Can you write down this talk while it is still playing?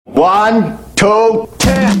1, 2,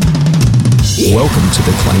 10. Welcome to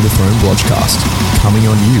the Claim The Throne blodgecast, coming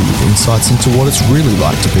on you with insights into what it's really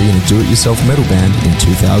like to be in a do-it-yourself metal band in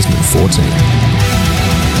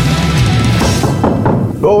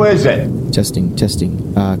 2014. Who is it? Testing.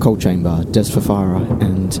 Cold Chamber, Des Fafara,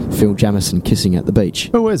 and Phil Jamison kissing at the beach.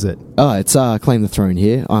 Who is it? It's Claim the Throne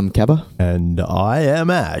here. I'm Cabba. And I am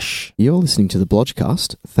Ash. You're listening to the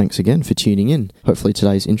blodgecast. Thanks again for tuning in. Hopefully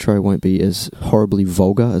today's intro won't be as horribly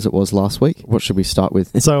vulgar as it was last week. What should we start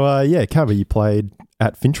with? So, Cabba, you played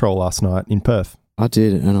at Fintroll last night in Perth. I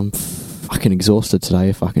did, and I'm fucking exhausted today,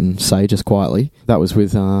 if I can say just quietly. That was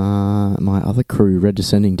with my other crew, Red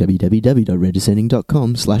Descending,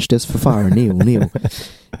 www.reddescending.com/desfafara, Neil.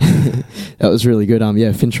 That was really good.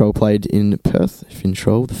 Fintroll played in Perth.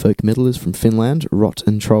 Fintroll, the folk metalers from Finland, Rot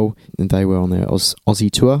and Troll, and they were on their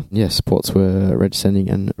Aussie tour. Yeah, supports were Red Descending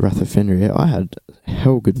and Wrath of Fenrir. I had a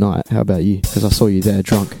hell good night. How about you? Because I saw you there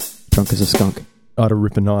drunk as a skunk. I had a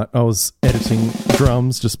ripper night. I was editing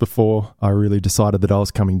drums just before I really decided that I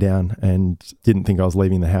was coming down and didn't think I was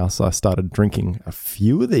leaving the house. I started drinking a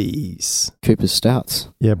few of these. Cooper's Stouts.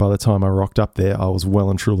 Yeah, by the time I rocked up there, I was well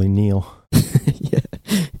and truly Neil. Yeah.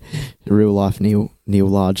 Real life Neil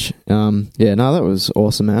Large. That was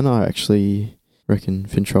awesome, man. I actually reckon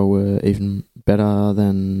Fintroll were even better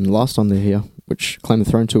than last time they're here, which Claim the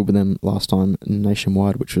Throne toured with them last time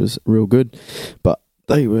nationwide, which was real good. But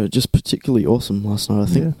they were just particularly awesome last night, I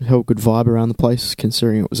think. Yeah. Hell good vibe around the place,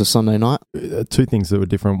 considering it was a Sunday night. Two things that were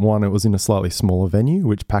different. One, it was in a slightly smaller venue,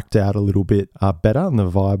 which packed out a little bit better, and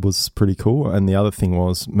the vibe was pretty cool. And the other thing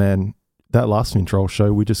was, man, that last Fintroll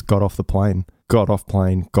show, we just got off plane, got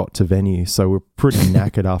to venue. So we're pretty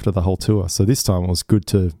knackered after the whole tour. So this time it was good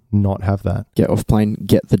to not have that. Get off plane,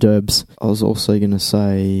 get the derbs. I was also going to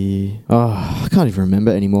say, I can't even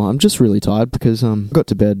remember anymore. I'm just really tired because I got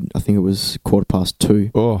to bed, I think it was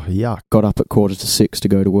 2:15. Oh, yuck. Got up at 5:45 to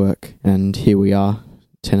go to work. And here we are,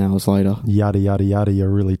 10 hours later. Yada, yada, yada. You're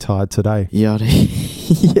really tired today. Yada.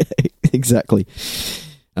 Yeah, exactly.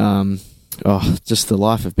 Just the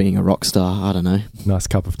life of being a rock star. I don't know. Nice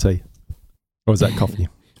cup of tea. Or is that coffee?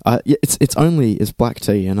 It's black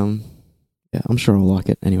tea, and I'm sure I'll like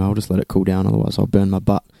it. Anyway, I'll just let it cool down, otherwise I'll burn my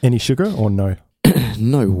butt. Any sugar or no?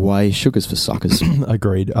 No way. Sugar's for suckers.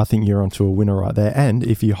 Agreed. I think you're onto a winner right there. And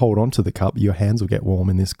if you hold on to the cup, your hands will get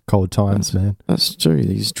warm in this cold times, man. That's true.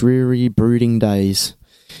 These dreary, brooding days.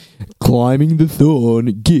 Climbing the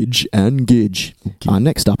Thorn, Gidge and Gidge.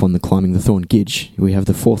 Next up on the Climbing the Thorn Gidge, we have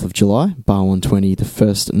the 4th of July, Bar 120, the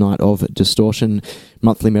first night of Distortion,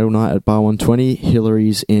 monthly metal night at Bar 120,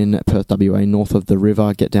 Hillary's in Perth, WA, north of the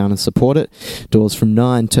river. Get down and support it. Doors from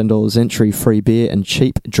 $9, $10 entry, free beer and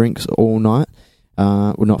cheap drinks all night.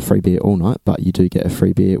 Well, not free beer all night, but you do get a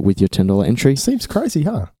free beer with your $10 entry. Seems crazy,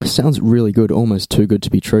 huh? Sounds really good, almost too good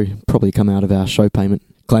to be true. Probably come out of our show payment.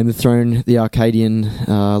 Claim the Throne, The Arcadian,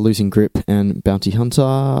 Losing Grip, and Bounty Hunter,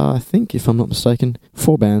 I think, if I'm not mistaken.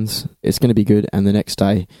 4 bands. It's going to be good. And the next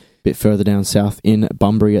day, a bit further down south in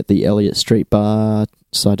Bunbury at the Elliott Street Bar,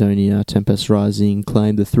 Sidonia, Tempest Rising,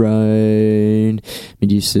 Claim the Throne,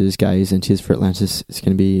 Medusa's, Gaze, and Tears for Atlantis. It's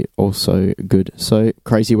going to be also good. So,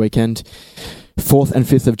 crazy weekend. 4th and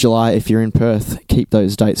 5th of July, if you're in Perth, keep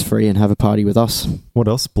those dates free and have a party with us. What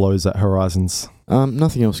else blows at Horizons?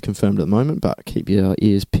 Nothing else confirmed at the moment, but keep your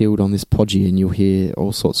ears peeled on this podgy and you'll hear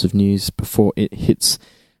all sorts of news before it hits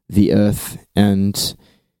the earth. And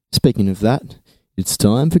speaking of that, it's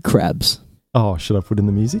time for crabs. Oh, should I put in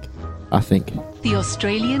the music? I think. The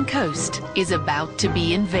Australian coast is about to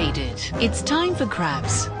be invaded. It's time for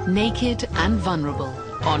crabs, naked and vulnerable,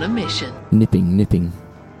 on a mission. Nipping.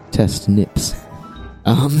 Test nips.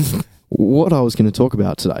 What I was going to talk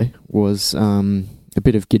about today was a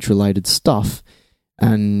bit of Gidge-related stuff,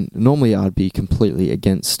 and normally I'd be completely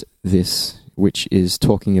against this, which is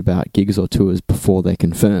talking about gigs or tours before they're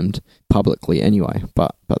confirmed, publicly anyway,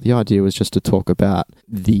 but the idea was just to talk about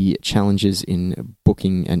the challenges in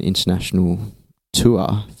booking an international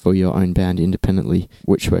tour for your own band independently,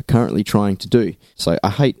 which we're currently trying to do. So I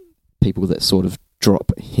hate people that sort of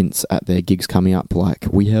drop hints at their gigs coming up, like,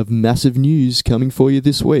 we have massive news coming for you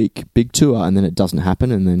this week, big tour, and then it doesn't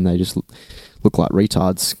happen, and then they just look like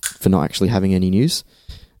retards for not actually having any news.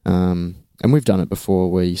 And we've done it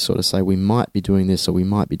before, where you sort of say, we might be doing this or we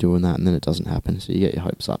might be doing that, and then it doesn't happen, so you get your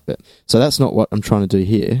hopes up. So that's not what I'm trying to do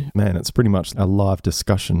here. Man, it's pretty much a live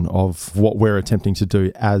discussion of what we're attempting to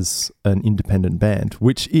do as an independent band,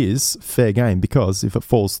 which is fair game, because if it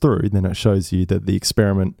falls through, then it shows you that the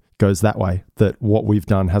experiment goes that way, that what we've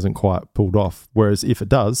done hasn't quite pulled off. Whereas if it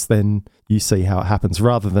does, then you see how it happens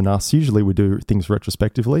rather than us. Usually we do things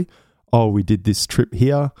retrospectively. oh, we did this trip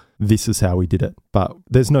here, this is how we did it. But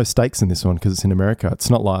there's no stakes in this one because it's in America. It's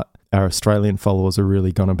not like our Australian followers are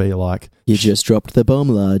really going to be like, you just dropped the bomb,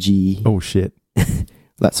 Largy. oh shit.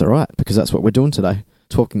 That's all right, because that's what we're doing today,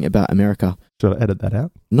 talking about America. Should I edit that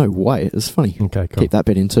out? No way, it's funny. Okay, cool. Keep that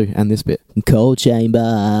bit in too, and this bit. Cold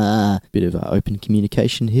chamber. Bit of open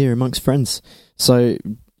communication here amongst friends. So,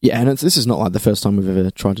 yeah, and this is not like the first time we've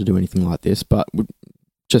ever tried to do anything like this, but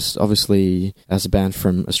just obviously as a band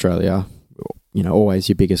from Australia, you know, always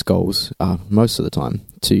your biggest goals are most of the time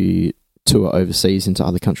to tour overseas into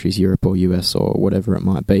other countries, Europe or US or whatever it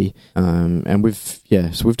might be. And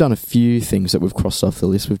we've done a few things that we've crossed off the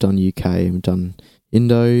list. We've done UK, and we've done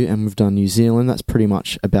Indo, and we've done New Zealand. That's pretty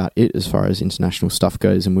much about it as far as international stuff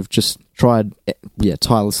goes. And we've just tried,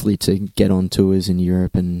 tirelessly to get on tours in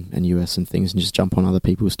Europe and US and things, and just jump on other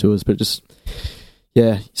people's tours. But just,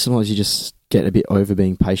 sometimes you just get a bit over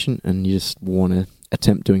being patient, and you just want to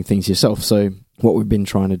attempt doing things yourself. So what we've been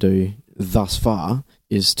trying to do thus far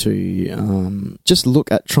is to just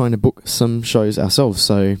look at trying to book some shows ourselves.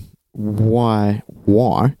 So why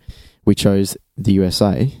we chose the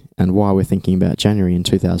USA and why we're thinking about January in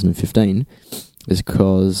 2015 is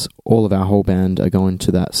because all of our whole band are going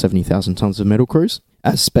to that 70,000 Tons of Metal cruise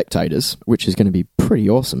as spectators, which is going to be pretty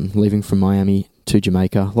awesome, leaving from Miami to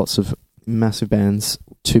Jamaica. Lots of massive bands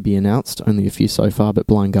to be announced, only a few so far, but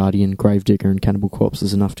Blind Guardian, Gravedigger and Cannibal Corpse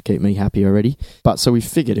is enough to keep me happy already. But so we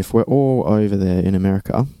figured if we're all over there in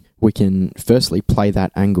America, we can firstly play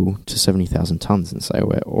that angle to 70,000 tons and say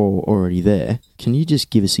we're all already there. Can you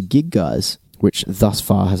just give us a gig, guys? Which thus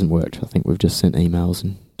far hasn't worked. I think we've just sent emails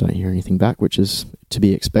and don't hear anything back, which is to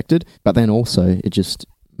be expected. But then also it just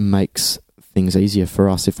makes things easier for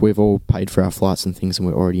us. If we've all paid for our flights and things and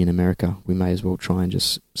we're already in America, we may as well try and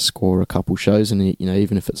just score a couple shows. And, you know,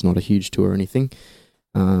 even if it's not a huge tour or anything,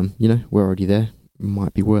 you know, we're already there. It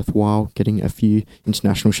might be worthwhile getting a few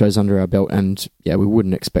international shows under our belt. And yeah, we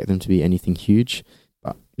wouldn't expect them to be anything huge.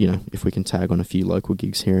 But, you know, if we can tag on a few local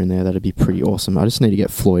gigs here and there, that'd be pretty awesome. I just need to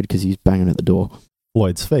get Floyd because he's banging at the door.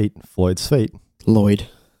 Floyd's feet. Lloyd,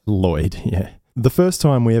 yeah. The first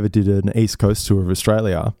time we ever did an East Coast tour of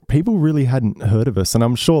Australia, people really hadn't heard of us, and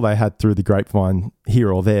I'm sure they had through the grapevine here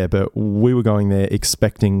or there, but we were going there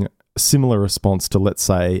expecting a similar response to, let's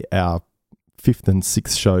say, our 5th and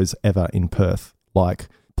 6th shows ever in Perth. Like,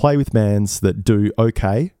 play with bands that do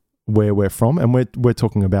okay where we're from, and we're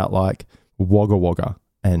talking about like Wagga Wagga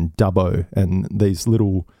and Dubbo and these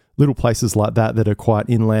little places like that are quite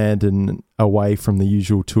inland and away from the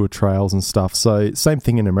usual tour trails and stuff. So same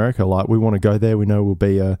thing in America. Like, we want to go there. We know we'll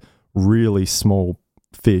be a really small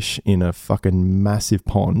fish in a fucking massive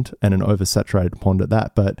pond, and an oversaturated pond at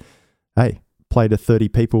that. But hey, play to 30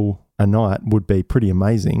 people a night would be pretty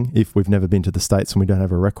amazing if we've never been to the States and we don't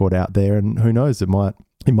have a record out there. And who knows, it might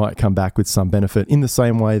come back with some benefit in the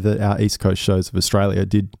same way that our East Coast shows of Australia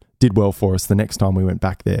did well for us the next time we went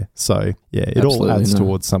back there. So yeah, it all adds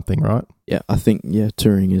towards something, right? Yeah, I think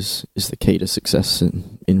touring is the key to success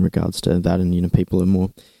in regards to that, and you know, people are more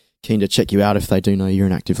keen to check you out if they do know you're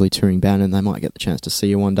an actively touring band, and they might get the chance to see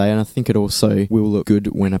you one day. And I think it also will look good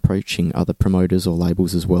when approaching other promoters or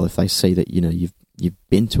labels as well, if they see that, you know, you've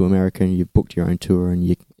been to America and you've booked your own tour and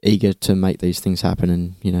you're eager to make these things happen,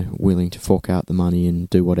 and, you know, willing to fork out the money and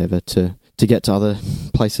do whatever to get to other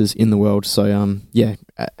places in the world. So yeah,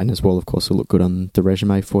 and as well, of course, it'll look good on the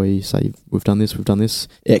resume for you. Say we've done this,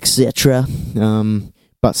 etc.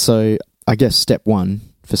 But so I guess step one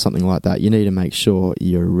for something like that, you need to make sure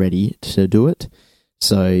you're ready to do it.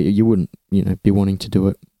 So you wouldn't, you know, be wanting to do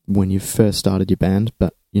it when you first started your band,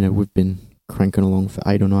 but you know, we've been cranking along for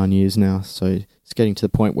 8 or 9 years now, so it's getting to the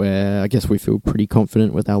point where I guess we feel pretty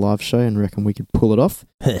confident with our live show and reckon we could pull it off.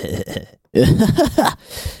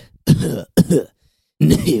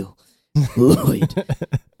 Neil Lloyd.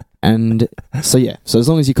 And so yeah, so as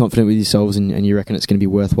long as you're confident with yourselves and you reckon it's going to be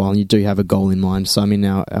worthwhile, and you do have a goal in mind. So I mean,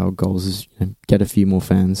 our goals is, you know, get a few more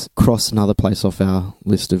fans, cross another place off our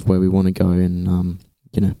list of where we want to go, and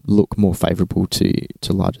you know, look more favourable to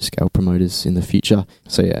larger scale promoters in the future.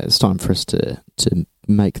 So yeah, it's time for us to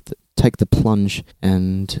take the plunge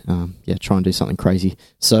and try and do something crazy.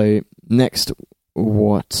 So next,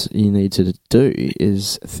 what you need to do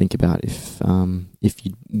is think about if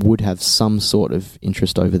you would have some sort of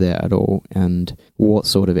interest over there at all, and what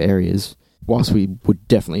sort of areas. Whilst we would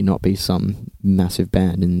definitely not be some massive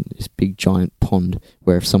band in this big giant pond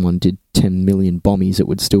where if someone did 10 million bombies it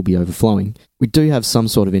would still be overflowing, we do have some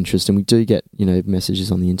sort of interest, and we do get, you know,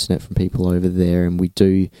 messages on the internet from people over there, and we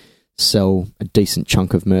do sell a decent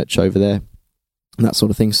chunk of merch over there. and that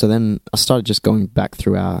sort of thing. So then I started just going back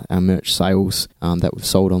through our merch sales that we've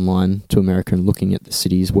sold online to America and looking at the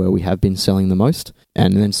cities where we have been selling the most,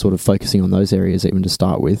 and then sort of focusing on those areas even to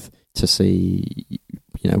start with to see,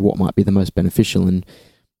 what might be the most beneficial. And,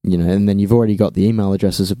 and then you've already got the email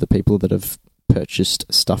addresses of the people that have purchased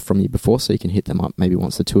stuff from you before, so you can hit them up maybe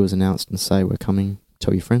once the tour's announced and say, we're coming,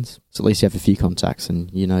 tell your friends. So at least you have a few contacts, and,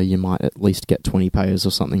 you might at least get 20 payers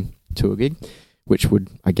or something to a gig, which would,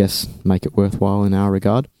 I guess, make it worthwhile in our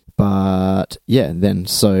regard. But yeah, then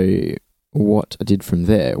so what I did from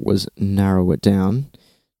there was narrow it down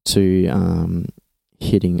to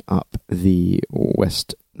hitting up the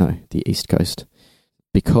East Coast,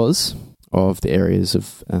 because of the areas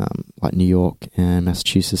of like New York and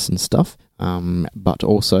Massachusetts and stuff, but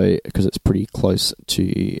also because it's pretty close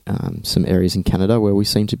to some areas in Canada where we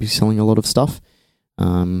seem to be selling a lot of stuff.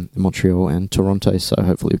 Montreal and Toronto, so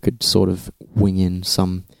hopefully we could sort of wing in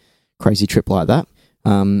some crazy trip like that.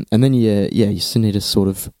 And then you still need to sort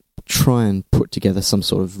of try and put together some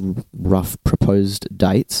sort of rough proposed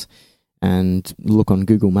dates and look on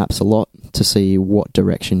Google Maps a lot to see what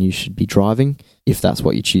direction you should be driving, if that's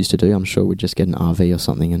what you choose to do. I'm sure we'd just get an RV or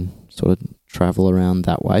something and sort of travel around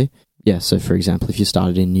that way. Yeah, so for example, if you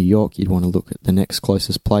started in New York, you'd want to look at the next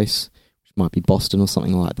closest place, might be Boston or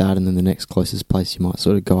something like that, and then the next closest place you might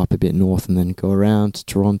sort of go up a bit north and then go around to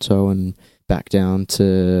Toronto and back down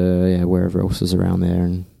to wherever else is around there,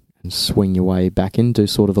 and swing your way back in, do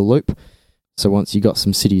sort of a loop. So once you got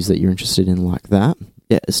some cities that you're interested in like that,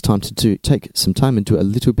 it's time to take some time and do a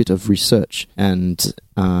little bit of research and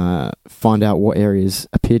find out what areas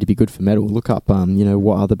appear to be good for metal. Look up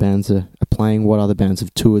what other bands are playing, what other bands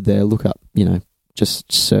have toured there. Look up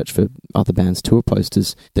just search for other bands' tour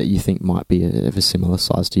posters that you think might be of a similar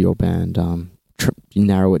size to your band.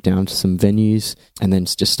 Narrow it down to some venues, and then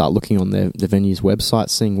just start looking on the venues' websites,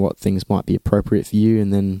 seeing what things might be appropriate for you.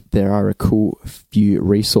 And then there are a cool few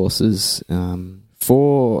resources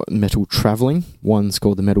for metal traveling. One's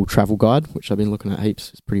called the Metal Travel Guide, which I've been looking at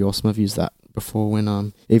heaps. It's pretty awesome. I've used that before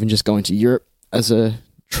when even just going to Europe as a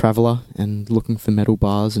traveller and looking for metal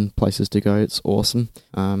bars and places to go. It's awesome.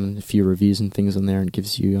 A few reviews and things on there, and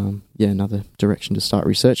gives you another direction to start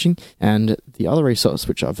researching. And the other resource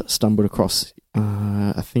which I've stumbled across,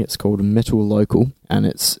 I think it's called Metal Local, and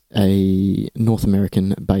it's a North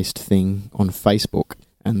American based thing on Facebook,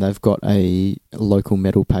 and they've got a local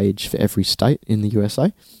metal page for every state in the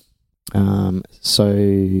USA.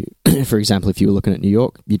 So, for example, if you were looking at New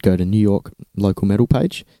York, you'd go to New York local metal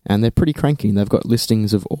page, and they're pretty cranky. They've got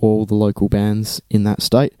listings of all the local bands in that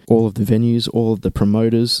state, all of the venues, all of the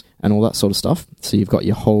promoters, and all that sort of stuff. So you've got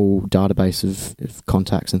your whole database of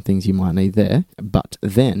contacts and things you might need there. But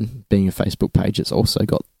then, being a Facebook page, it's also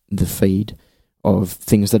got the feed of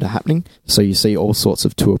things that are happening. So you see all sorts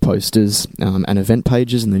of tour posters and event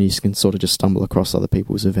pages, and then you can sort of just stumble across other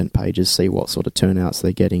people's event pages, see what sort of turnouts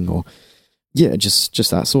they're getting, or just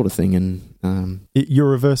that sort of thing. And you're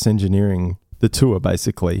reverse engineering the tour,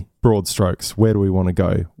 basically. Broad strokes. Where do we want to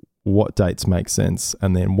go? What dates make sense?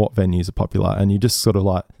 And then what venues are popular? And you just sort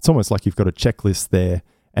of it's almost like you've got a checklist there,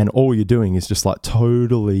 and all you're doing is just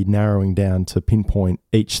totally narrowing down to pinpoint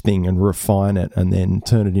each thing and refine it, and then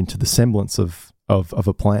turn it into the semblance of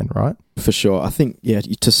a plan, right? For sure. I think,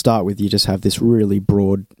 to start with, you just have this really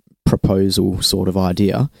broad proposal sort of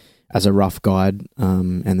idea as a rough guide,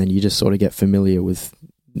 and then you just sort of get familiar with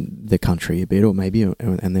the country a bit, or maybe,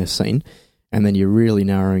 and their scene, and then you're really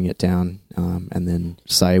narrowing it down, and then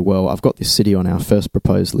say, well, I've got this city on our first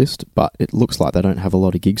proposed list, but it looks like they don't have a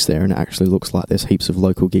lot of gigs there, and it actually looks like there's heaps of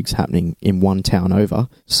local gigs happening in one town over,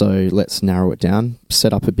 so let's narrow it down,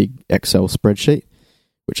 set up a big Excel spreadsheet,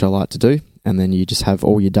 which I like to do, and then you just have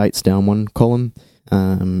all your dates down one column,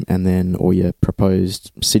 and then all your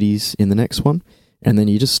proposed cities in the next one, and then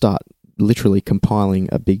you just start literally compiling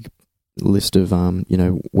a big list of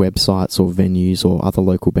websites or venues or other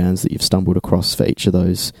local bands that you've stumbled across for each of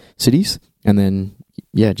those cities. And then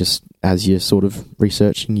just as you're sort of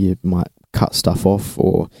researching, you might cut stuff off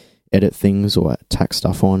or edit things or tack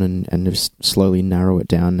stuff on, and just slowly narrow it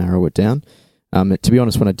down. To be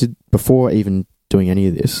honest, when I did, before even doing any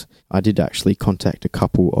of this, I did actually contact a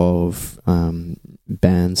couple of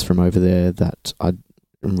bands from over there that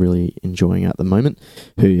I'm really enjoying at the moment,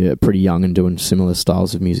 who are pretty young and doing similar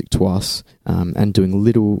styles of music to us, and doing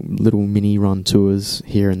little mini run tours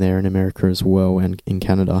here and there in America as well, and in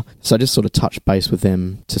Canada. So I just sort of touched base with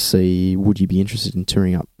them to see, would you be interested in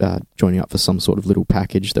joining up for some sort of little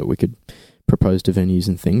package that we could propose to venues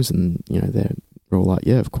and things, and they're all like,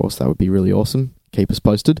 yeah, of course, that would be really awesome, keep us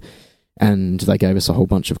posted. And they gave us a whole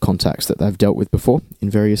bunch of contacts that they've dealt with before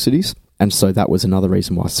in various cities. And so that was another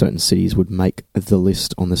reason why certain cities would make the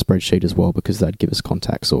list on the spreadsheet as well, because they'd give us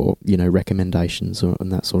contacts or, recommendations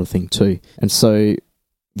and that sort of thing too. And so,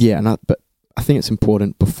 but I think it's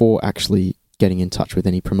important before actually getting in touch with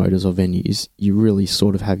any promoters or venues, you really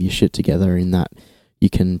sort of have your shit together in that you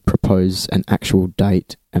can propose an actual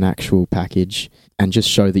date, an actual package, and just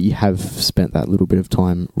show that you have spent that little bit of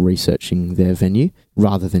time researching their venue,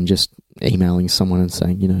 rather than just emailing someone and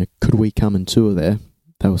saying, could we come and tour there?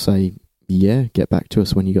 They'll say, yeah, get back to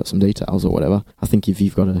us when you got some details or whatever. I think if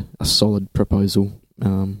you've got a solid proposal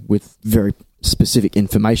with very specific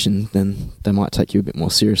information, then they might take you a bit more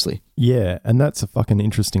seriously. Yeah, and that's a fucking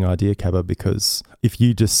interesting idea, Cabba, because if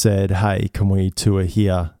you just said, hey, can we tour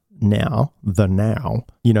here now,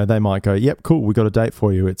 they might go, yep, cool, we got a date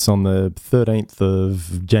for you. It's on the 13th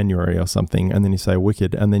of January or something. And then you say,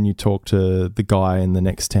 wicked. And then you talk to the guy in the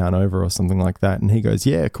next town over or something like that. And he goes,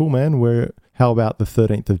 yeah, cool, man. How about the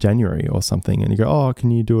 13th of January or something? And you go, oh,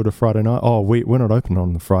 can you do it a Friday night? Oh, we're not open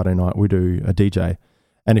on the Friday night. We do a DJ.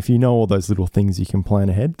 And if you know all those little things, you can plan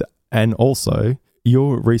ahead. And also,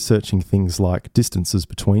 you're researching things like distances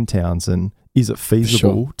between towns and is it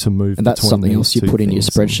feasible to move between these two things? And that's something else you put in your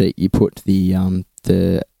spreadsheet. You put the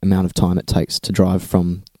amount of time it takes to drive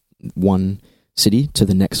from one city to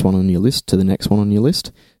the next one on your list, to the next one on your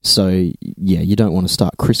list. So, yeah, you don't want to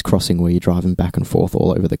start crisscrossing where you're driving back and forth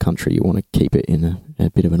all over the country. You want to keep it in a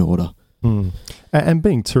bit of an order. Mm. And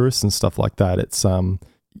being tourists and stuff like that, it's, I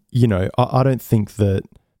don't think that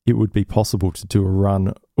it would be possible to do a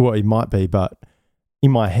run. Well, it might be, but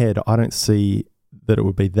in my head, I don't see that it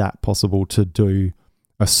would be that possible to do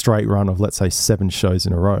a straight run of, let's say, 7 shows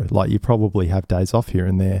in a row. Like, you probably have days off here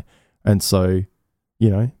and there. And so,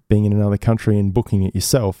 being in another country and booking it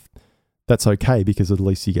yourself, that's okay, because at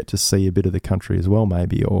least you get to see a bit of the country as well,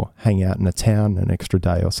 maybe, or hang out in a town an extra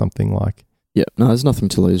day or something like. Yeah, no, there's nothing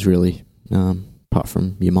to lose really, apart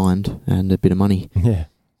from your mind and a bit of money. Yeah.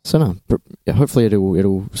 So no, hopefully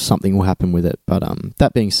something will happen with it. But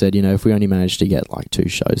that being said, if we only manage to get like 2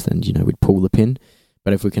 shows, then we'd pull the pin.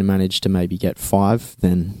 But if we can manage to maybe get 5,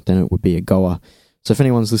 then it would be a goer. So if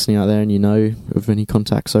anyone's listening out there and you know of any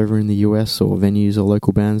contacts over in the US or venues or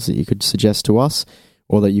local bands that you could suggest to us,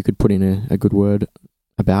 or that you could put in a good word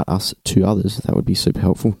about us to others, that would be super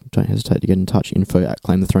helpful. Don't hesitate to get in touch.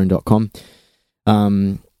 info@claimthethrone.com.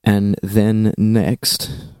 And then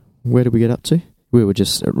next, where did we get up to? We were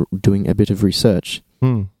just doing a bit of research.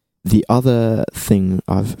 The other thing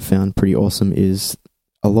I've found pretty awesome is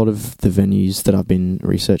a lot of the venues that I've been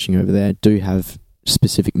researching over there do have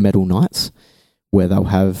specific metal nights where they'll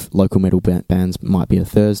have local metal bands. It might be a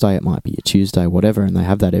Thursday, it might be a Tuesday, whatever, and they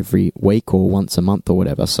have that every week or once a month or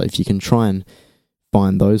whatever. So if you can try and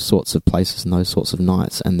find those sorts of places and those sorts of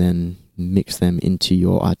nights and then mix them into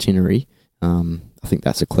your itinerary, I think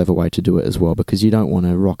that's a clever way to do it as well, because you don't want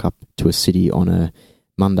to rock up to a city on a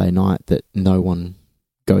Monday night that no one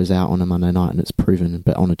goes out on a Monday night and it's proven,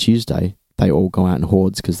 but on a Tuesday they all go out in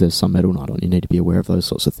hordes because there's some metal night on. You need to be aware of those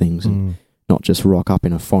sorts of things and not just rock up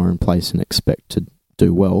in a foreign place and expect to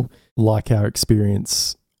do well. Like our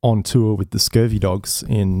experience on tour with the Scurvy Dogs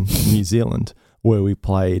in New Zealand, where we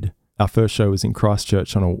played, our first show was in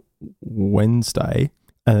Christchurch on a Wednesday,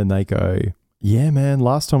 and then they go, yeah, man,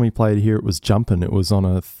 last time we played here, it was jumping. It was on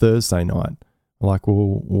a Thursday night. Like,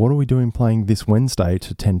 well, what are we doing playing this Wednesday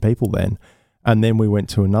to 10 people then? And then we went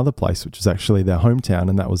to another place, which is actually their hometown,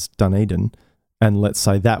 and that was Dunedin. And let's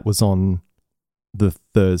say that was on the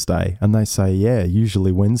Thursday. And they say, yeah,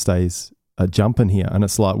 usually Wednesdays are jumping here. And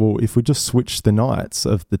it's like, well, if we just switch the nights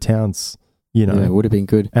of the towns, Yeah, it would have been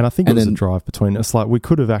good. And I think it was a drive between us. Like, we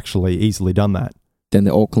could have actually easily done that. Then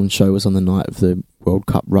the Auckland show was on the night of the World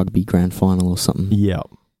Cup Rugby Grand Final or something. Yeah.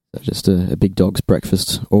 So just a big dog's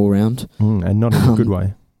breakfast all round. And not in a good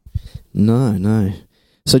way. No.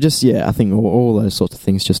 So just, I think all those sorts of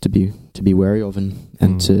things just to be wary of,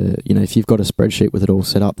 and to, if you've got a spreadsheet with it all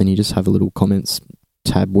set up, then you just have a little comments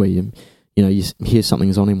tab where you hear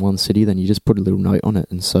something's on in one city, then you just put a little note on it,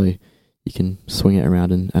 and so you can swing it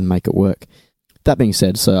around and make it work. That being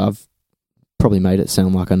said, so I've probably made it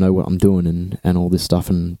sound like I know what I'm doing and all this stuff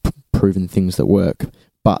and proven things that work,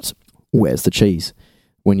 but where's the cheese?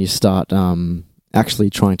 When you start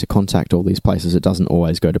actually trying to contact all these places, it doesn't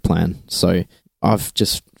always go to plan. So I've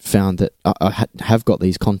just found that I have got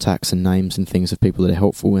these contacts and names and things of people that are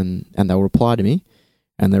helpful, and they'll reply to me,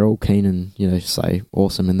 and they're all keen and, say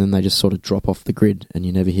awesome, and then they just sort of drop off the grid and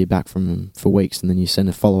you never hear back from them for weeks, and then you send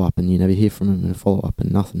a follow-up and you never hear from them and a follow-up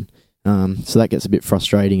and nothing. So that gets a bit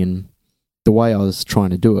frustrating, and the way I was trying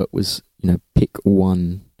to do it was, pick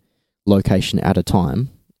one location at a time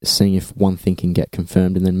seeing if one thing can get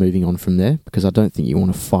confirmed and then moving on from there, because I don't think you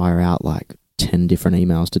want to fire out like 10 different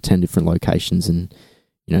emails to 10 different locations, and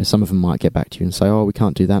some of them might get back to you and say, oh, we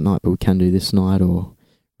can't do that night, but we can do this night, or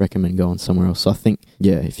recommend going somewhere else. So I think,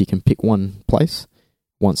 if you can pick one place,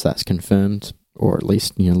 once that's confirmed, or at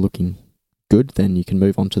least, looking good, then you can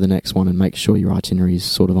move on to the next one and make sure your itinerary is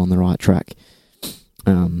sort of on the right track.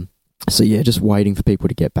 So just waiting for people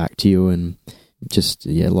to get back to you, and just,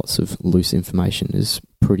 lots of loose information is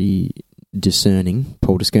pretty discerning,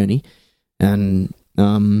 Paul Descurney. And,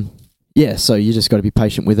 so you just got to be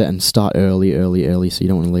patient with it and start early, so you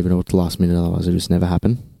don't want to leave it all to the last minute, otherwise it'll just never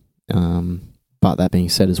happen. But that being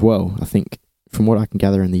said as well, I think from what I can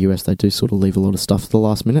gather in the US, they do sort of leave a lot of stuff to the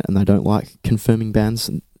last minute, and they don't like confirming bands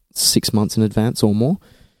 6 months in advance or more,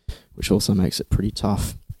 which also makes it pretty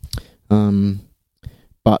tough.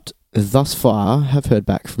 But thus far, have heard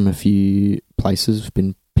back from a few places,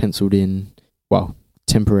 been penciled in,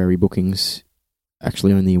 temporary bookings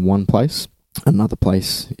actually only in one place. Another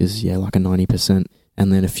place is, like a 90%.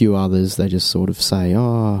 And then a few others, they just sort of say,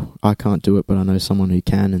 oh, I can't do it, but I know someone who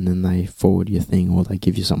can, and then they forward your thing, or they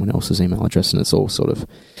give you someone else's email address, and it's all sort of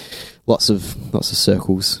lots of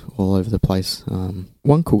circles all over the place.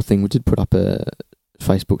 One cool thing, we did put up a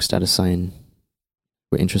Facebook status saying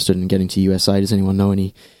we're interested in getting to USA. Does anyone know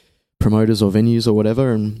any promoters or venues or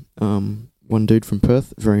whatever? And one dude from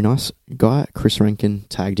Perth, very nice guy, Chris Rankin,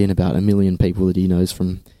 tagged in about 1 million people that he knows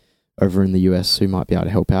from over in the US who might be able to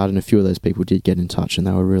help out, and a few of those people did get in touch, and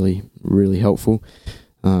they were really, really helpful.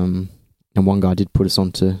 And one guy did put us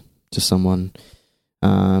on to someone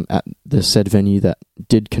at the said venue that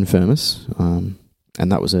did confirm us, and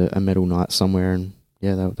that was a metal night somewhere, and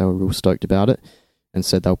they were real stoked about it, and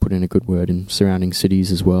said they'll put in a good word in surrounding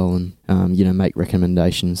cities as well, and make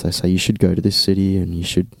recommendations. They say you should go to this city and you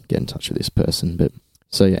should get in touch with this person. But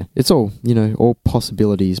so it's all all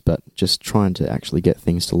possibilities, but just trying to actually get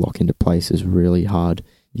things to lock into place is really hard.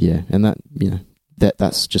 And that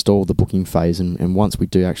that's just all the booking phase, and once we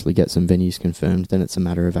do actually get some venues confirmed, then it's a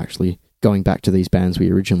matter of actually going back to these bands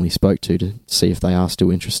we originally spoke to see if they are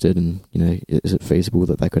still interested, and is it feasible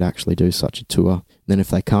that they could actually do such a tour. And then if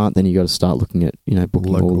they can't, then you got to start looking at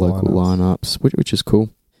booking all local lineups, which is cool.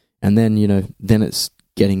 And then then it's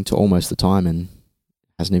getting to almost the time and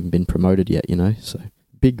hasn't even been promoted yet, so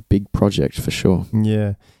big project for sure.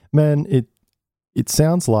 Yeah, man, it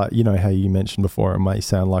sounds like, how you mentioned before, it may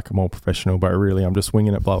sound like I'm all professional, but really I'm just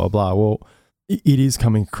winging it, blah blah blah. Well, it is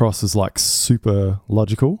coming across as like super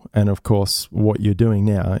logical, and of course what you're doing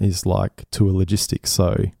now is like to a logistics,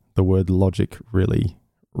 so the word logic really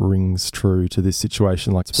rings true to this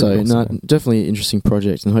situation. Definitely an interesting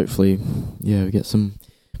project, and hopefully we get some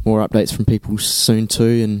more updates from people soon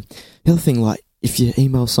too. And the other thing, like, if you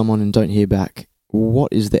email someone and don't hear back,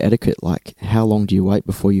 what is the etiquette? Like, how long do you wait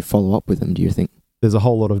before you follow up with them, do you think? There's a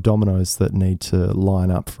whole lot of dominoes that need to line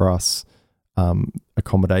up for us.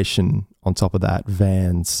 Accommodation on top of that,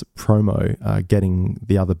 vans, promo, getting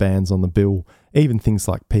the other bands on the bill, even things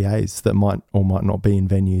like PAs that might or might not be in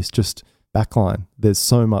venues, just backline. There's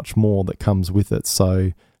so much more that comes with it.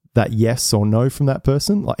 So that yes or no from that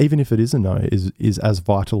person, like even if it is a no, is as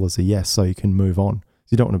vital as a yes, so you can move on.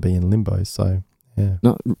 You don't want to be in limbo. So yeah.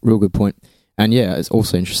 No, real good point. And it's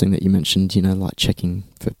also interesting that you mentioned, like checking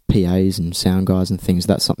for PAs and sound guys and things.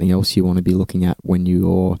 That's something else you want to be looking at when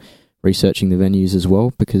you're researching the venues as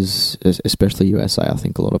well, because especially USA, I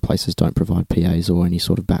think a lot of places don't provide PAs or any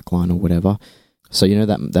sort of backline or whatever. So,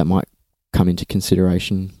 that might come into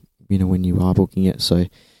consideration, when you are booking it. So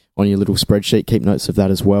on your little spreadsheet, keep notes of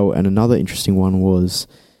that as well. And another interesting one was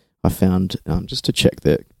I found just to check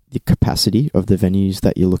the capacity of the venues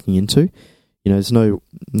that you're looking into. There's no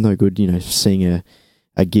good, seeing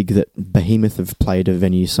a gig that Behemoth have played a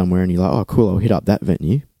venue somewhere and you're like, oh, cool, I'll hit up that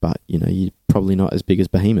venue. But, you're probably not as big as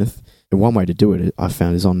Behemoth. And one way to do it, I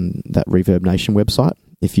found, is on that Reverb Nation website.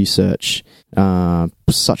 If you search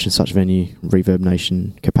such and such venue, Reverb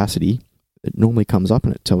Nation capacity, it normally comes up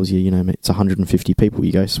and it tells you, it's 150 people.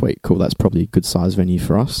 You go, sweet, cool, that's probably a good size venue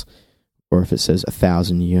for us. Or if it says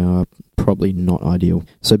 1,000, probably not ideal.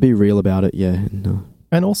 So be real about it, yeah.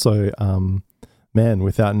 And also, man,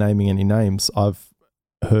 without naming any names, I've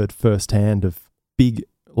heard firsthand of big,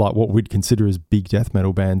 like what we'd consider as big death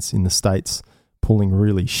metal bands in the States pulling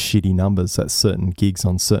really shitty numbers at certain gigs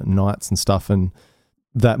on certain nights and stuff, and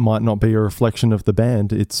that might not be a reflection of the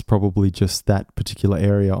band. It's probably just that particular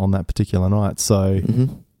area on that particular night. So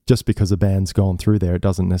just because a band's gone through there, it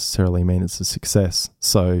doesn't necessarily mean it's a success.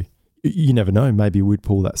 So you never know. Maybe we'd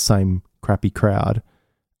pull that same crappy crowd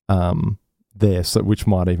there, so which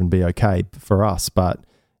might even be okay for us. But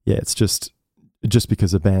yeah, it's just just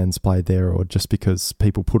because a band's played there or just because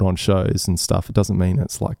people put on shows and stuff, it doesn't mean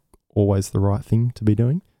it's like always the right thing to be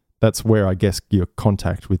doing. That's where I guess your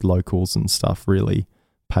contact with locals and stuff really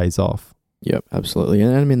pays off. Yep, absolutely.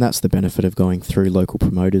 And I mean, that's the benefit of going through local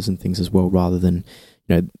promoters and things as well, rather than,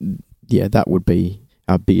 that would be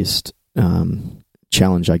our biggest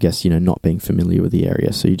challenge, I guess, not being familiar with the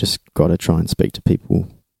area. So you just got to try and speak to people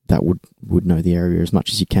that would know the area as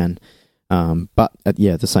much as you can. But at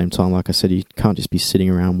the same time, like I said, you can't just be sitting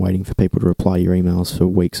around waiting for people to reply to your emails for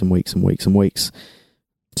weeks and weeks and weeks and weeks.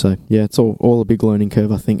 So yeah, it's all a big learning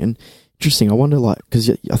curve, I think. And interesting, I wonder, because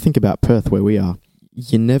I think about Perth where we are,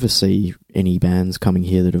 you never see any bands coming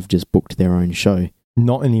here that have just booked their own show.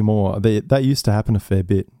 Not anymore. That used to happen a fair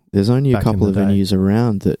bit. There's only a couple of venues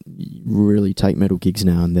around that really take metal gigs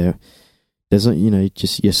now, and there's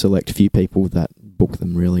just your select few people that book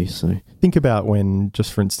them, really. So think about when,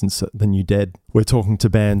 just for instance, The New Dead, we're talking to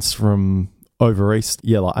bands from over east,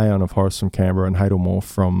 like Aeon of Horus from Canberra and Hadelmore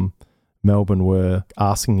from Melbourne were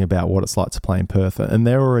asking about what it's like to play in Perth, and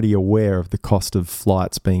they're already aware of the cost of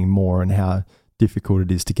flights being more and how difficult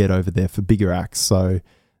it is to get over there for bigger acts. So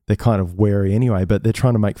they're kind of wary anyway, but they're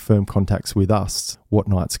trying to make firm contacts with us. What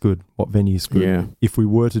night's good? What venue's good? Yeah. If we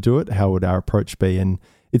were to do it, how would our approach be? And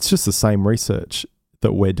it's just the same research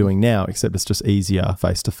that we're doing now, except it's just easier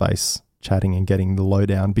face-to-face chatting and getting the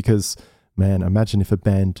lowdown. Because, man, imagine if a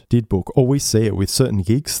band did book, or we see it with certain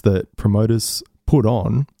gigs that promoters put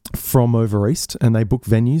on from over east, and they book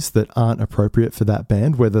venues that aren't appropriate for that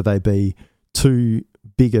band, whether they be too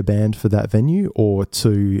big a band for that venue or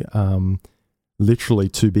too literally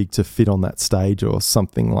too big to fit on that stage or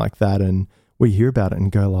something like that. And we hear about it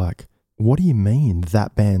and go like, what do you mean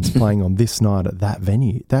that band's playing on this night at that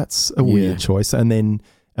venue? That's a weird choice. And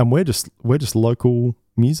we're just local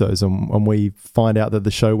musos, and we find out that the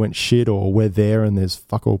show went shit, or we're there and there's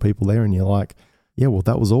fuck all people there, and you're like, yeah, well,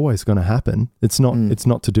 that was always going to happen. It's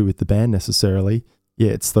not to do with the band necessarily.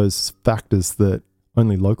 Yeah, it's those factors that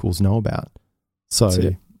only locals know about.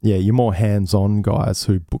 So yeah, you're more hands-on guys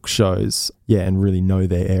who book shows, and really know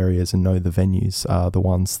their areas and know the venues are the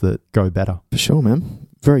ones that go better. For sure, man.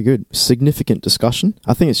 Very good. Significant discussion.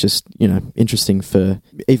 I think it's just, interesting for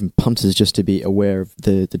even punters just to be aware of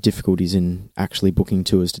the difficulties in actually booking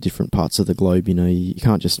tours to different parts of the globe. You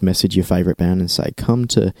can't just message your favourite band and say, come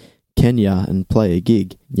to Kenya and play a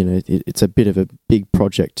gig. It's a bit of a big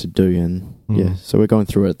project to do, and so we're going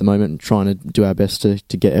through it at the moment and trying to do our best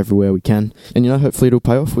to get everywhere we can, and hopefully it'll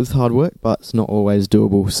pay off with hard work, but it's not always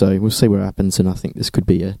doable, so we'll see what happens. And I think this could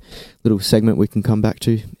be a little segment we can come back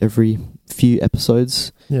to every few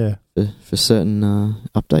episodes for certain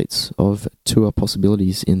updates of tour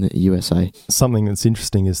possibilities in the USA. Something that's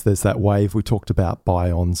interesting is there's that wave we talked about,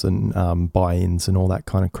 buy-ons and buy-ins and all that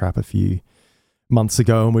kind of crap a few months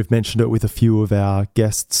ago, and we've mentioned it with a few of our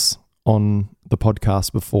guests on the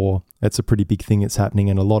podcast before. It's a pretty big thing that's happening,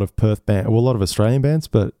 and a lot of a lot of Australian bands,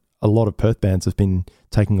 but a lot of Perth bands have been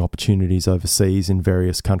taking opportunities overseas in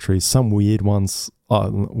various countries. Some weird ones,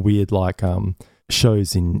 like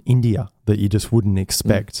shows in India that you just wouldn't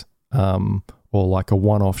expect, or like a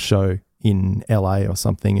one-off show in LA or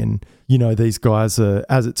something. And these guys are,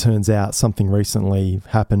 as it turns out, something recently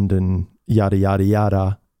happened, and yada yada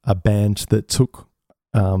yada. A band that took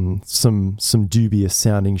some dubious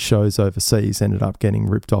sounding shows overseas ended up getting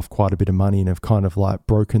ripped off quite a bit of money, and have kind of like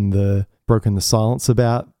broken the silence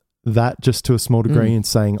about that just to a small degree, and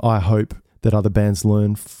saying, I hope that other bands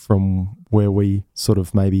learn from where we sort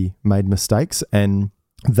of maybe made mistakes, and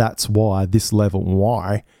that's why this level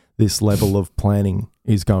of planning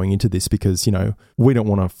is going into this, because we don't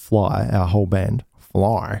want to fly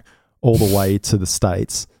all the way to the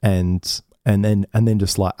States and then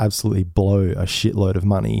just like absolutely blow a shitload of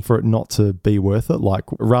money for it not to be worth it. Like,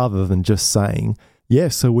 rather than just saying,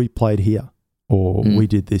 so we played here, or we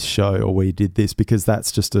did this show, or we did this, because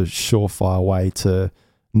that's just a surefire way to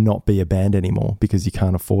not be a band anymore, because you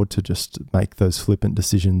can't afford to just make those flippant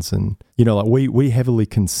decisions. And like we heavily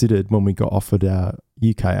considered when we got offered our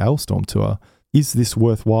UK Ailstorm tour, is this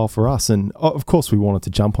worthwhile for us? And of course we wanted to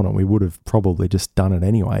jump on it. We would have probably just done it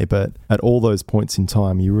anyway. But at all those points in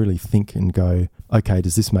time, you really think and go, okay,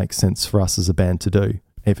 does this make sense for us as a band to do?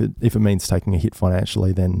 If it means taking a hit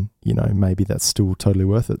financially, then, maybe that's still totally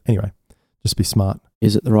worth it. Anyway, just be smart.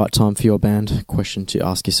 Is it the right time for your band? Question to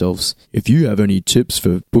ask yourselves. If you have any tips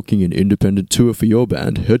for booking an independent tour for your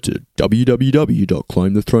band, head to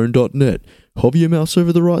www.claimthethrone.net. Hover your mouse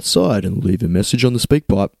over the right side and leave a message on the speak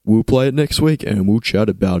pipe. We'll play it next week and we'll chat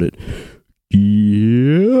about it.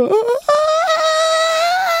 Yeah.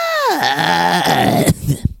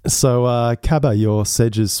 So, Cabba, your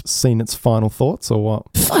Sedge has seen its final thoughts or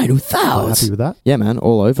what? Final thoughts. Happy with that? Yeah, man,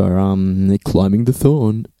 all over. The Climbing the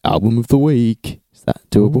Thorn album of the week. Is that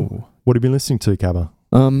doable? Ooh. What have you been listening to, Cabba?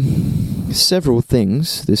 Several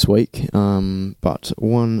things this week, but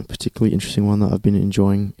one particularly interesting one that I've been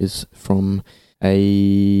enjoying is from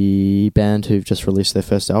a band who've just released their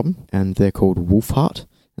first album, and they're called Wolfheart.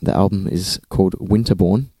 The album is called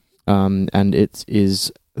Winterborn, and it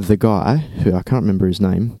is the guy who, I can't remember his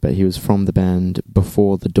name, but he was from the band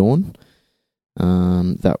Before the Dawn,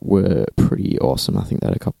 that were pretty awesome. I think they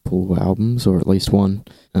had a couple of albums, or at least one,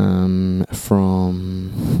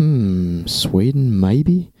 from Sweden,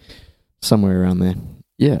 maybe? Somewhere around there.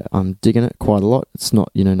 Yeah, I'm digging it quite a lot. It's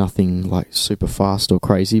not, nothing like super fast or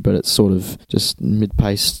crazy, but it's sort of just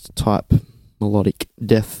mid-paced type melodic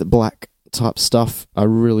death black type stuff. I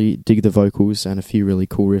really dig the vocals and a few really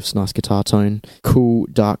cool riffs, nice guitar tone, cool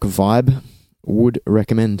dark vibe. Would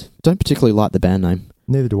recommend. Don't particularly like the band name.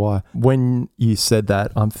 Neither do I. When you said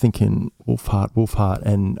that, I'm thinking Wolfheart,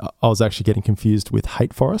 and I was actually getting confused with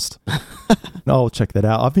Hate Forest. I'll check that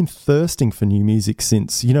out. I've been thirsting for new music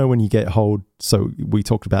since, when you get hold, so we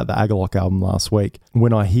talked about the Agalloch album last week.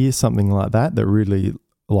 When I hear something like that really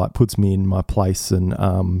puts me in my place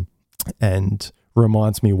and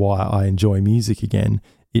reminds me why I enjoy music again,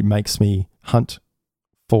 it makes me hunt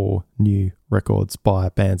for new records by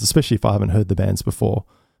bands, especially if I haven't heard the bands before.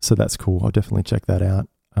 So that's cool. I'll definitely check that out.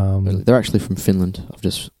 They're actually from Finland, I've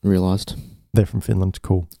just realised. They're from Finland.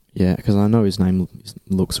 Cool. Yeah, because I know his name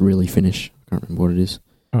looks really Finnish. I can't remember what it is.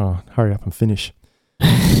 Oh, hurry up and finish.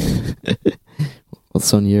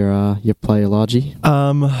 What's on your player, Largy?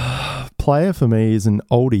 Player for me is an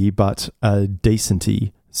oldie, but a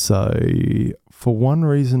decenty. So for one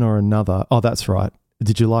reason or another... Oh, that's right.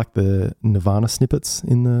 Did you like the Nirvana snippets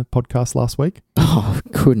in the podcast last week? Oh,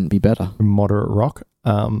 couldn't be better. Moderate rock.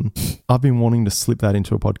 I've been wanting to slip that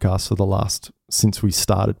into a podcast since we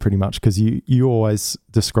started pretty much, because you always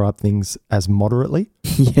describe things as moderately.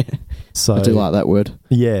 Yeah. So I do like that word.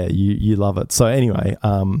 Yeah, you love it. So anyway,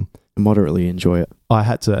 moderately enjoy it. I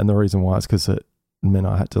had to, and the reason why is because it meant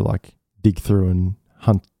I had to dig through and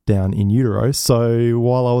hunt down In Utero. So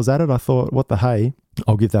while I was at it, I thought, what the hey,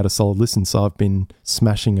 I'll give that a solid listen. So I've been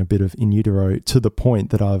smashing a bit of In Utero to the point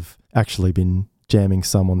that I've actually been jamming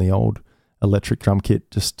some on the old electric drum kit,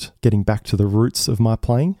 just getting back to the roots of my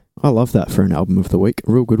playing. I love that for an album of the week.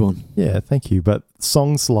 A real good one. Yeah, thank you. But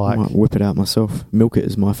songs like... I might whip it out myself. Milk It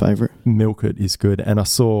is my favourite. Milk It is good. And I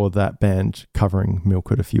saw that band covering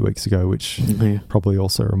Milk It a few weeks ago, which probably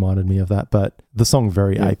also reminded me of that. But the song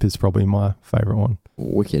Very Ape is probably my favourite one.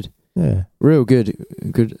 Wicked. Yeah. Real good.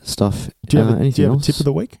 Good stuff. Do you have a tip of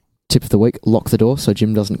the week? Tip of the week, lock the door so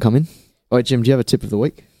Jim doesn't come in. Oh, wait, Jim, do you have a tip of the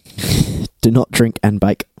week? Do not drink and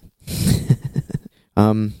bake.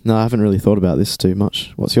 No, I haven't really thought about this too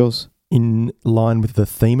much. What's yours? In line with the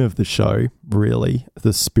theme of the show, really,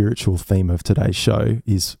 the spiritual theme of today's show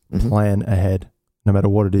is plan ahead. No matter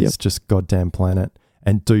what it is, just goddamn plan it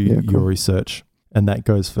and do your research. And that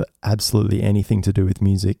goes for absolutely anything to do with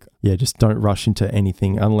music. Yeah, just don't rush into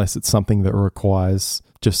anything unless it's something that requires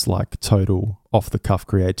just total off-the-cuff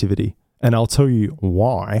creativity. And I'll tell you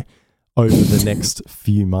why over the next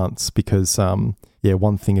few months, because,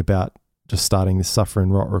 one thing about just starting this Suffer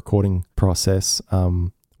and Rot recording process,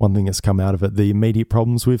 one thing that's come out of it, the immediate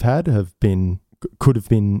problems we've had could have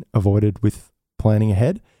been avoided with planning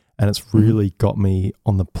ahead, and it's really got me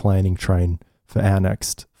on the planning train for our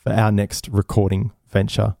next recording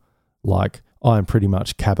venture. I'm pretty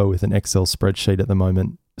much Cabba with an Excel spreadsheet at the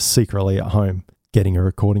moment, secretly at home, getting a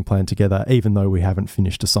recording plan together, even though we haven't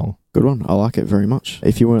finished a song. Good one. I like it very much.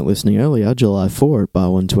 If you weren't listening earlier, July 4 at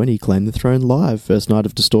Bar 120, Claim the Throne live, first night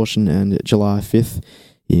of Distortion, and July 5th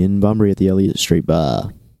in Bunbury at the Elliott Street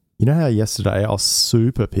Bar. You know how yesterday I was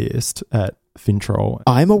super pissed at Fintroll?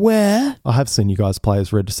 I'm aware. I have seen you guys play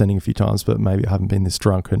as Red Descending a few times, but maybe I haven't been this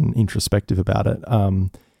drunk and introspective about it.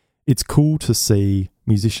 It's cool to see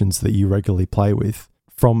musicians that you regularly play with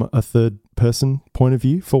from a third person point of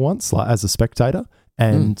view for once, as a spectator,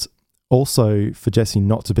 and also for Jesse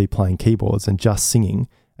not to be playing keyboards and just singing,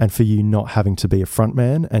 and for you not having to be a front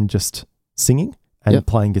man and just singing and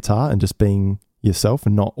playing guitar and just being yourself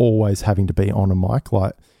and not always having to be on a mic.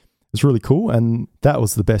 It's really cool. And that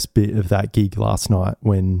was the best bit of that gig last night,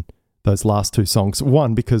 when those last two songs,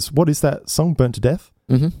 one, because what is that song, Burnt to Death?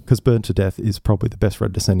 Because Burnt to Death is probably the best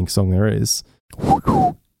Red Descending song there is.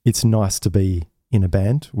 It's nice to be in a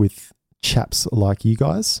band with chaps like you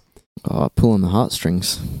guys. Oh, pulling the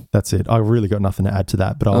heartstrings. That's it. I really got nothing to add to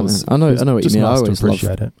that, but I know what you mean. Nice I always love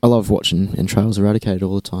it. I love watching Entrails Eradicated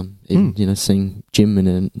all the time. Even, seeing Jim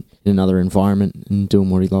in in another environment and doing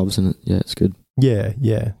what he loves, and it's good.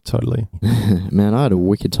 Yeah, totally. Man, I had a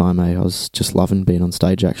wicked time, I was just loving being on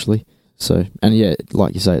stage, actually. So, and yeah,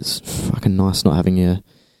 like you say, it's fucking nice not having a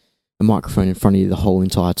microphone in front of you the whole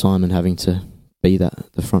entire time and having to be the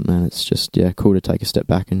front man. It's just, cool to take a step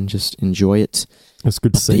back and just enjoy it. It's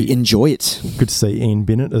good to see. Enjoy it. Good to see Ian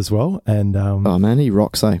Binnett as well. And oh man, he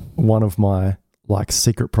rocks, eh? One of my like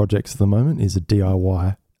secret projects at the moment is a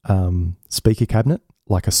DIY speaker cabinet,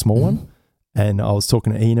 like a small one. And I was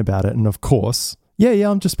talking to Ian about it, and of course,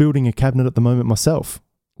 I'm just building a cabinet at the moment myself.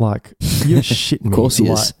 Like, you're shitting me. Of course he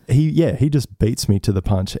is. He just beats me to the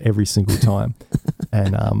punch every single time.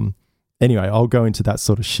 And anyway, I'll go into that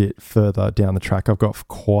sort of shit further down the track. I've got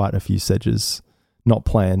quite a few sedges, not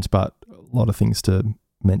planned, but a lot of things to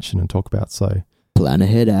mention and talk about. So plan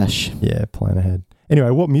ahead, Ash. Yeah, plan ahead. Anyway,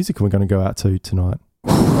 what music are we going to go out to tonight?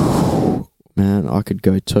 Man, I could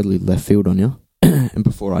go totally left field on you. And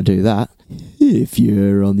before I do that, if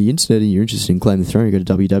you're on the internet and you're interested in Claim the Throne, go to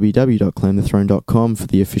www.claimthethrone.com for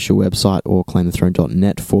the official website, or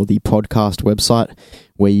claimthethrone.net for the podcast website,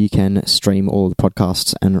 where you can stream all the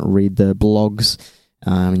podcasts and read the blogs.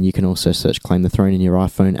 And you can also search Claim the Throne in your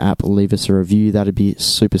iPhone app. Leave us a review. That'd be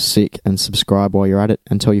super sick. And subscribe while you're at it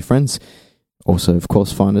and tell your friends. Also, of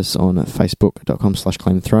course, find us on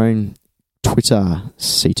facebook.com/claimthethrone, Twitter,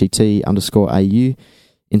 CTT_AU,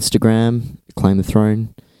 Instagram, Claim the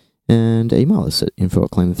Throne, and email us at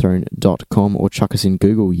info@claimthethrone.com, or chuck us in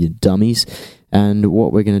Google, you dummies. And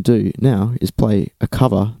what we're going to do now is play a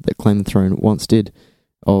cover that Claim the Throne once did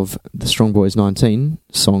of the Strong Boys 19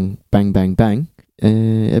 song Bang Bang Bang,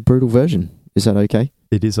 a brutal version. Is that okay?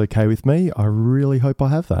 It is okay with me. I really hope I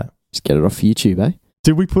have that. Just get it off YouTube, eh?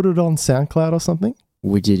 Did we put it on SoundCloud or something?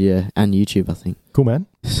 We did, yeah, and YouTube, I think. Cool, man.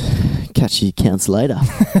 Catch you counts later.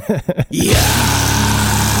 Yeah!